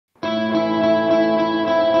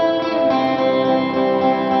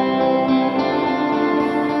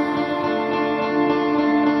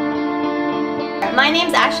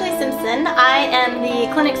Wilson. I am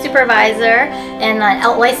the clinic supervisor and a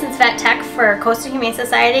licensed vet tech for Coastal Humane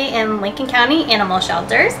Society in Lincoln County Animal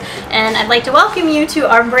Shelters. And I'd like to welcome you to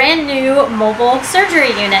our brand new mobile surgery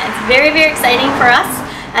unit. It's very, very exciting for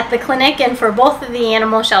us at the clinic and for both of the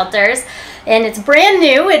animal shelters. And it's brand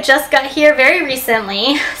new. It just got here very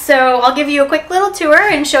recently. So I'll give you a quick little tour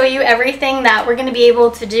and show you everything that we're going to be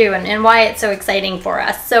able to do and why it's so exciting for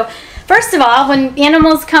us. So first of all, when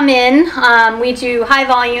animals come in, we do high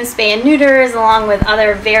volume spay and neuters along with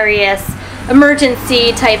other various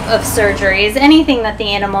emergency type of surgeries, anything that the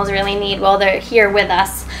animals really need while they're here with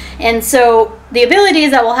us. And so the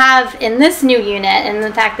abilities that we'll have in this new unit and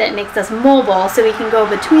the fact that it makes us mobile so we can go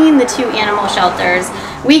between the two animal shelters,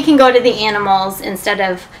 we can go to the animals instead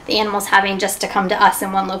of the animals having just to come to us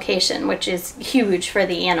in one location, which is huge for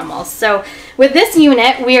the animals. So with this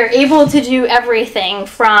unit, we are able to do everything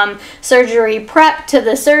from surgery prep to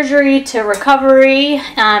the surgery to recovery,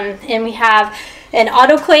 and we have an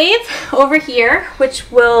autoclave over here,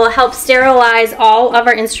 which will help sterilize all of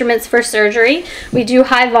our instruments for surgery. We do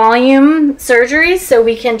high volume surgeries, so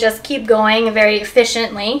we can just keep going very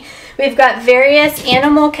efficiently. We've got various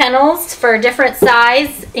animal kennels for different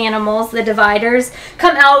size animals. The dividers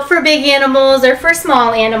come out for big animals or for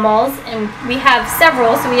small animals, and we have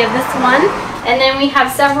several. So we have this one, and then we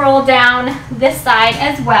have several down this side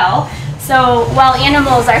as well. So while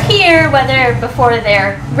animals are here, whether before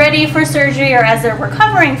they're ready for surgery or as they're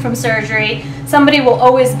recovering from surgery, somebody will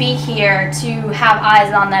always be here to have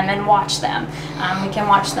eyes on them and watch them. We can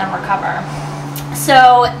watch them recover.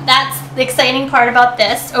 So that's the exciting part about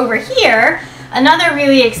this. Over here, another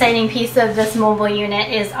really exciting piece of this mobile unit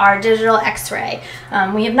is our digital x-ray.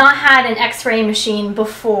 We have not had an x-ray machine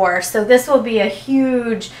before, so this will be a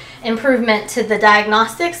huge improvement to the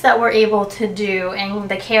diagnostics that we're able to do and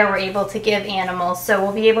the care we're able to give animals. So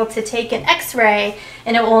we'll be able to take an x-ray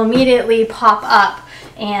and it will immediately pop up,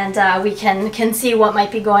 and we can see what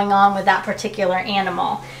might be going on with that particular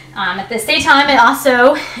animal. At the same time, it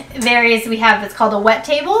also varies. We have what's called a wet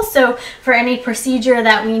table. So for any procedure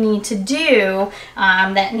that we need to do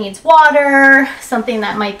that needs water, something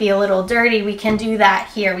that might be a little dirty, we can do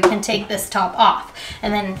that here. We can take this top off.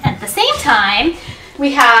 And then at the same time,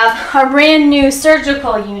 we have our brand new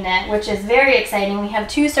surgical unit, which is very exciting. We have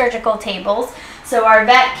two surgical tables. So our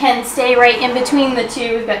vet can stay right in between the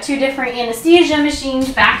two. We've got two different anesthesia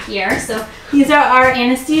machines back here. So these are our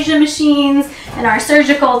anesthesia machines and our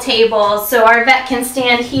surgical tables. So our vet can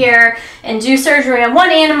stand here and do surgery on one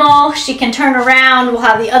animal. She can turn around. We'll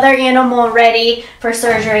have the other animal ready for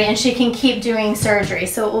surgery, and she can keep doing surgery.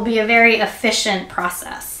 So it will be a very efficient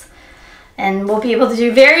process. And we'll be able to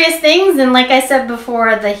do various things. And like I said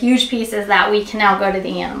before, the huge piece is that we can now go to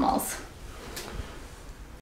the animals.